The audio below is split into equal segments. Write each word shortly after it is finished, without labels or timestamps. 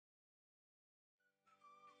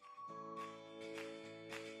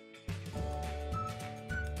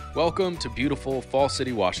Welcome to beautiful Fall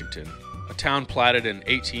City, Washington, a town platted in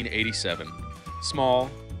 1887.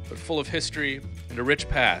 Small, but full of history and a rich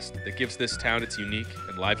past that gives this town its unique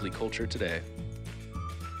and lively culture today.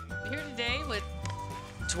 We're here today with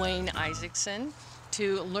Dwayne Isaacson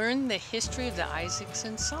to learn the history of the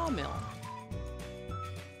Isaacson Sawmill.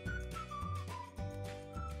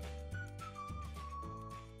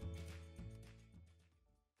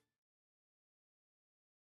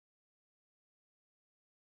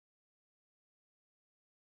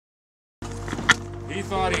 He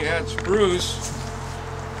thought he had spruce,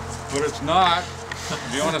 but it's not.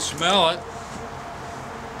 If you want to smell it,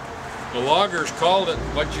 the loggers called it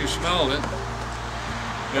what you smelled it.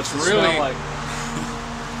 It's really,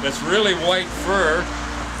 it's really white fir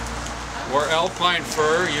or alpine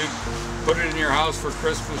fir. You put it in your house for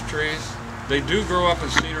Christmas trees. They do grow up in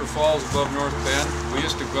Cedar Falls above North Bend. We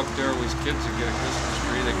used to go up there with kids and get a Christmas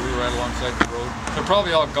tree. They grew right alongside the road. They're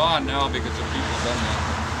probably all gone now because the people have done that.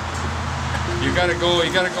 You gotta go,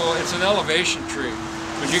 it's an elevation tree.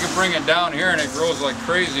 But you can bring it down here and it grows like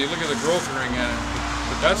crazy. Look at the growth ring in it.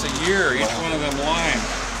 But that's a year, each one of them lines.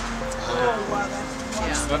 Oh,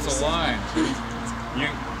 wow, That's a line.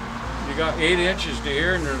 You got 8 inches to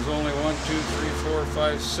here and there's only 1, 2, 3, 4,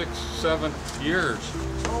 5, 6, 7 years.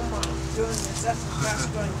 oh my goodness, that's a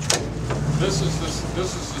fast growing tree. This is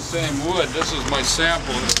the same wood. This is my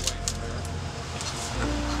sample.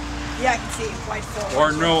 Yeah, I can see it, white fir.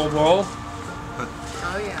 Or noble.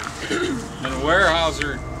 Oh yeah. And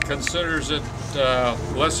Weyerhaeuser considers it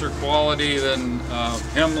lesser quality than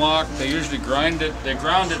hemlock. They usually grind it. They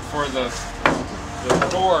ground it for the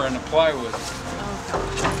core and the plywood.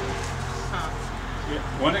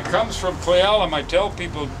 When it comes from Cle Elum, I tell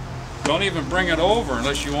people don't even bring it over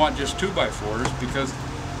unless you want just 2x4s, because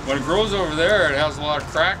when it grows over there, it has a lot of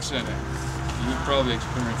cracks in it. You've probably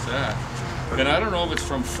experienced that. And I don't know if it's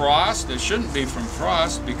from frost. It shouldn't be from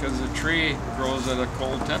frost because the tree grows at a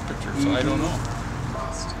cold temperature, so I don't know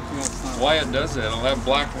why it does that. It'll have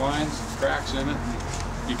black lines and cracks in it.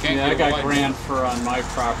 You can't Yeah, I get got white. grand fir on my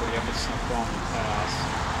property up at Snoqualmie Pass.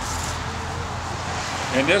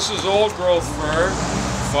 And this is old growth fir,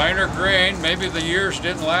 finer grain. Maybe the years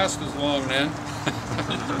didn't last as long then.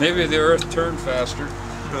 Maybe the earth turned faster.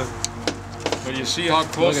 But you see how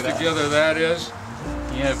close together that is?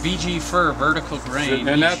 Yeah, VG fir, vertical grain.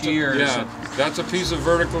 And each year. that's a piece of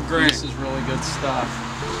vertical grain. This is really good stuff.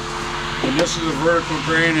 And this is a vertical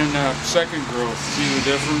grain in second growth. See the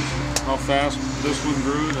difference? How fast this one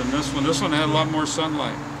grew than this one. This one had a lot more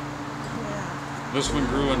sunlight. Yeah, This one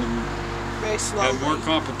grew and very slowly. had more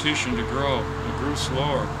competition to grow. It grew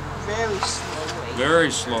slower. Very slowly.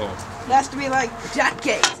 Very slow. It has to be like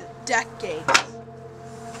decades.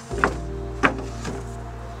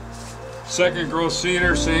 Second growth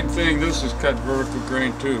cedar, same thing. This is cut vertical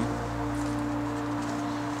grain too.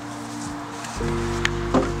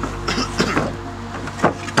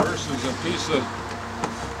 Versus a piece of,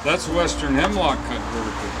 that's western hemlock cut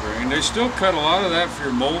vertical grain. They still cut a lot of that for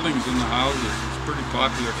your moldings in the houses. It's pretty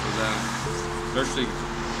popular for that, especially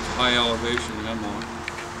high elevation hemlock.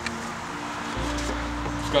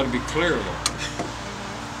 It's got to be clear though.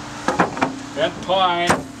 And pine.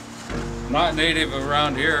 Not native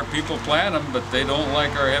around here. People plant them, but they don't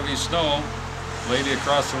like our heavy snow. Lady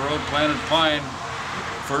across the road planted pine.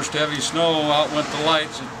 First heavy snow, out went the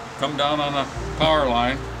lights. It come down on a power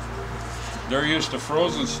line. They're used to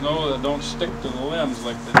frozen snow that don't stick to the limbs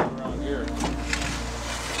like they do around here.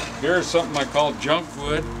 Here's something I call junk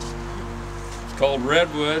wood. It's called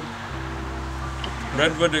redwood.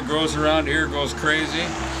 Redwood that grows around here goes crazy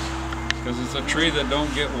because it's a tree that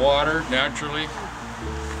don't get water naturally.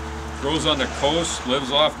 Grows on the coast,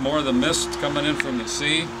 lives off more of the mist coming in from the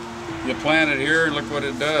sea. You plant it here, look what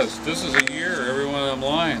it does. This is a year, every one of them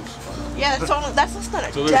lines. Yeah, that's less than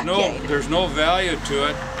a So decade. there's no value to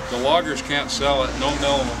it. The loggers can't sell it. No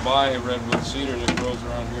mill will buy redwood cedar that grows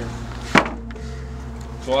around here.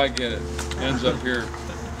 So I get it. Ends up here.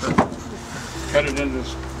 Cut it into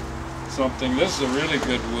something. This is a really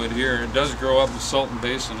good wood here. It does grow up in the Salton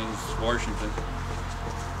Basin in Washington.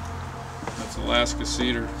 That's Alaska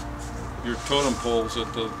cedar. Your totem poles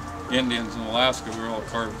that the Indians in Alaska were all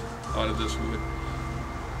carved out of this wood.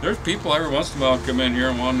 There's people every once in a while come in here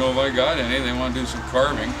and want to know if I got any. They want to do some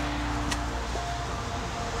carving.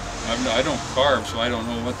 I don't carve, so I don't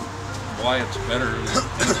know why it's better than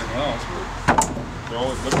anything else, but they're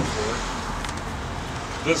always looking for it.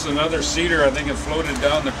 This is another cedar. I think it floated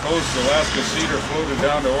down the coast. Alaska cedar floated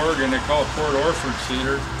down to Oregon. They call it Port Orford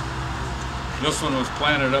cedar. This one was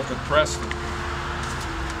planted up at Preston.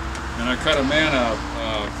 And I cut a man a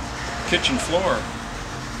kitchen floor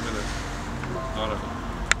with it, out of it.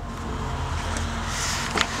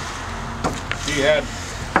 he had,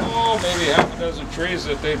 maybe half a dozen trees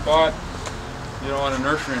that they bought, you know, in a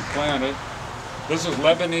nursery and planted. This is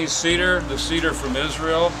Lebanese cedar, the cedar from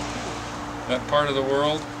Israel, that part of the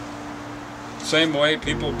world. Same way,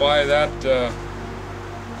 people buy that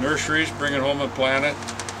nurseries, bring it home and plant it.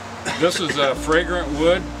 This is a fragrant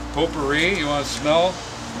wood, potpourri. You want to smell?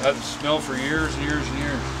 That smell for years and years and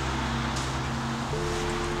years.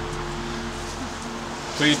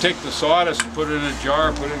 So you take the sawdust, put it in a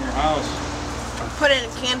jar, put it in your house. Put it in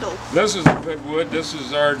a candle. This is a good wood. This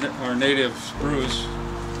is our native spruce.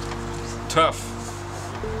 Tough.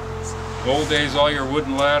 Old days, all your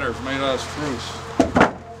wooden ladders made out of spruce.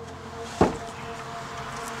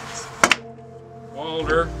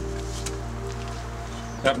 Alder.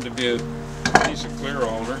 Happened to be a piece of clear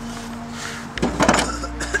alder.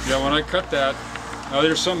 Yeah, when I cut that, now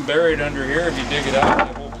there's some buried under here. If you dig it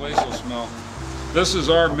out, the whole place will smell. This is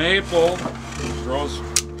our maple. It grows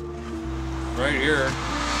right here.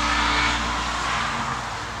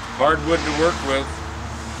 Hard wood to work with.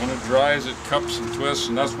 When it dries, it cups and twists,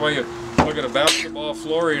 and that's why you look at a basketball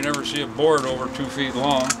floor, you never see a board over 2 feet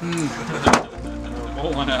long. Or a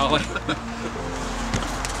bowling alley.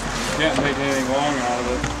 Can't make anything long out of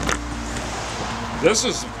it. This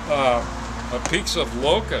is a piece of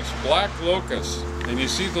locust, black locust, and you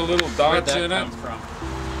see the little dots in it.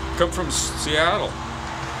 Come from Seattle.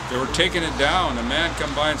 They were taking it down. A man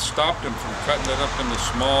come by and stopped him from cutting it up into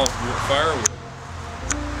small firewood.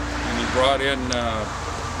 And he brought in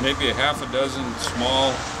maybe a half a dozen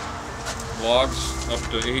small logs up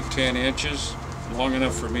to 8-10 inches, long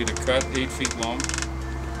enough for me to cut, 8 feet long.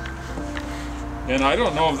 And I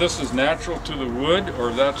don't know if this is natural to the wood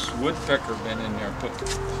or that's woodpecker been in there.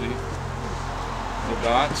 See the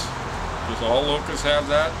dots? Does all locusts have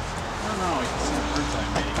that? I don't know. It's the first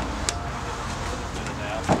time maybe.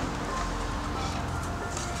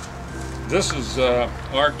 This is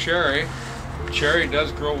our cherry. Cherry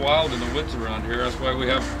does grow wild in the woods around here. That's why we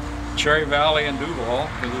have Cherry Valley and Duval,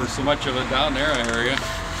 because there's so much of it down there area.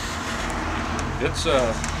 It's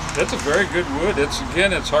a very good wood. It's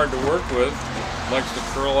hard to work with. It likes to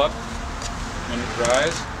curl up when it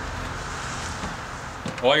dries.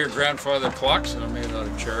 All your grandfather clocks are made out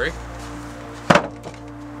of cherry.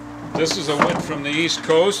 This is a wood from the East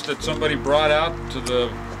Coast that somebody brought out to the.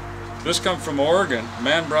 This comes from Oregon. A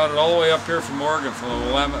man brought it all the way up here from Oregon, from the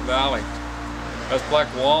Willamette Valley. That's black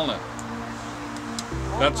walnut.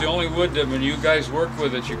 That's the only wood that when you guys work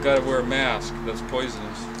with it, you've got to wear a mask. That's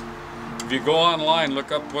poisonous. If you go online,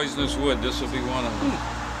 look up poisonous wood, this will be one of them.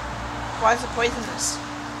 Why is it poisonous?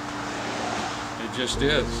 It just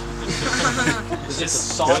is. Is it the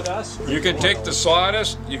sawdust? You can take the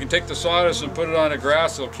sawdust, and put it on the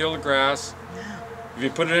grass, it'll kill the grass. If you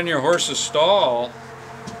put it in your horse's stall,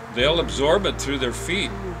 they'll absorb it through their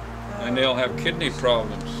feet, and they'll have kidney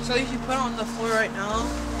problems. So if you put it on the floor right now,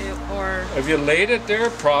 or... If you laid it there,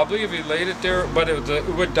 probably, if you laid it there, but it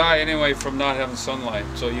would die anyway from not having sunlight,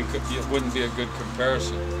 so it wouldn't be a good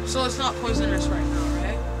comparison. So it's not poisonous right now,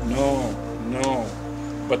 right? No.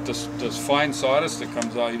 But this fine sawdust that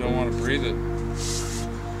comes out, you don't want to breathe it.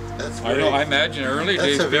 I imagine early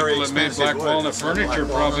days people that made black walnut furniture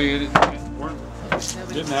probably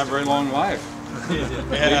didn't have very long life.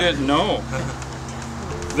 They didn't know.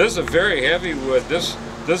 This is a very heavy wood. This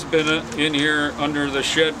has been in here under the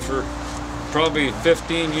shed for probably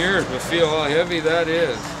 15 years, but feel how heavy that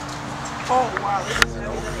is. Oh wow, this is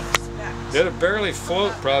heavier than I expect. It'll barely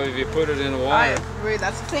float probably if you put it in water. I agree,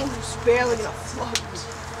 that's the thing that's barely gonna float.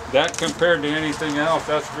 That compared to anything else,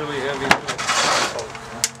 that's really heavy wood.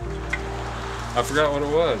 I forgot what it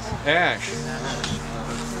was. Ash.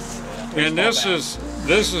 And this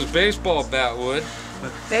is baseball bat wood.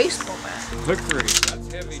 Baseball bat. Hickory.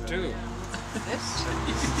 That's heavy too. This?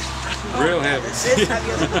 Real heavy. This is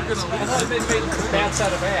heavier than I expect. They made bats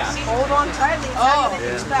out of ash. Hold on tightly, it's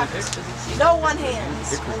heavier than I expect. No one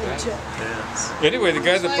hands. Only two. Anyway, the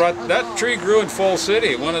guy that brought that tree grew in Fall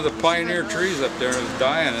City. One of the pioneer trees up there was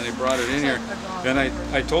dying, and they brought it in here. And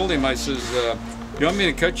I told him, I says, you want me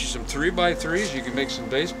to cut you some 3x3s? You can make some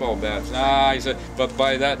baseball bats. Nah, he said, but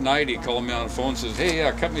by that night he called me on the phone and says, hey,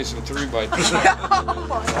 yeah, cut me some 3x3s. Oh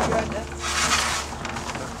my goodness.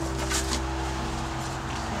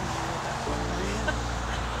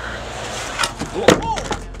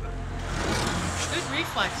 Good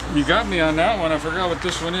reflex. You got me on that one. I forgot what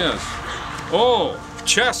this one is. Oh,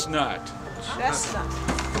 chestnut. Chestnut.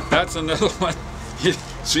 That's another one.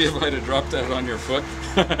 See if I'd have dropped that on your foot.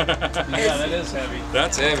 Yeah, that is heavy.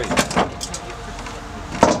 That's heavy.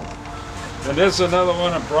 And this is another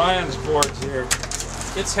one of Brian's boards here.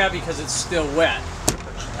 It's heavy because it's still wet.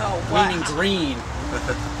 Oh wow. Meaning green.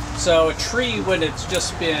 So a tree, when it's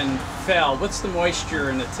just been felled, what's the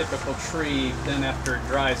moisture in a typical tree? Then after it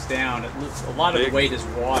dries down, a lot of the weight is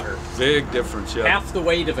water. Big difference, yeah. Half the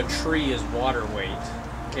weight of a tree is water weight,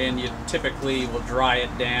 and you typically will dry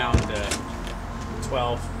it down to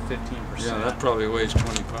 12, 15%. Yeah, that probably weighs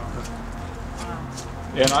 20 pounds.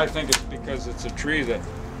 And I think it's because it's a tree that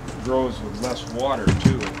grows with less water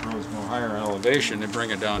too. It grows more higher in elevation. They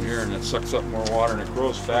bring it down here and it sucks up more water and it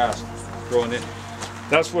grows fast, growing in.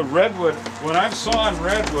 That's what redwood, when I'm sawing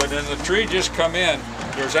redwood and the tree just come in,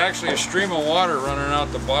 there's actually a stream of water running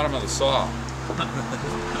out the bottom of the saw.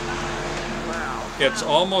 It's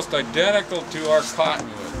almost identical to our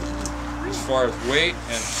cottonwood as far as weight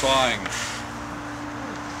and sawing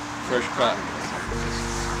fresh cotton.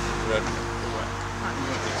 Redwood.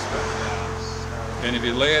 And if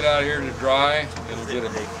you lay it out here to dry, it'll get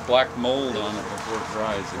a black mold on it before it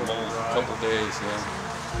dries. It molds a couple days, yeah.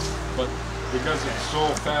 But because it's so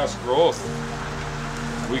fast growth,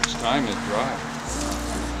 a week's time it dry.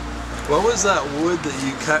 What was that wood that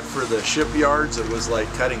you cut for the shipyards? It was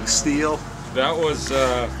like cutting steel? That was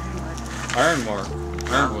ironwood.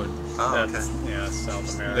 Oh, okay. Yeah,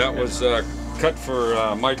 South America. That was cut for,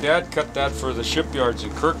 my dad cut that for the shipyards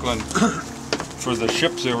in Kirkland. For the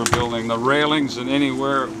ships they were building, the railings and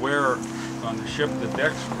anywhere where on the ship, the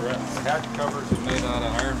decks, hatch covers are made out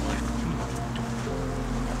of ironwood.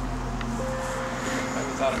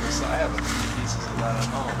 I thought it was, I have a few pieces of that at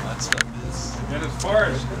home. That stuff is. And as far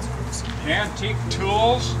as antique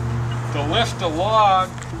tools, to lift a log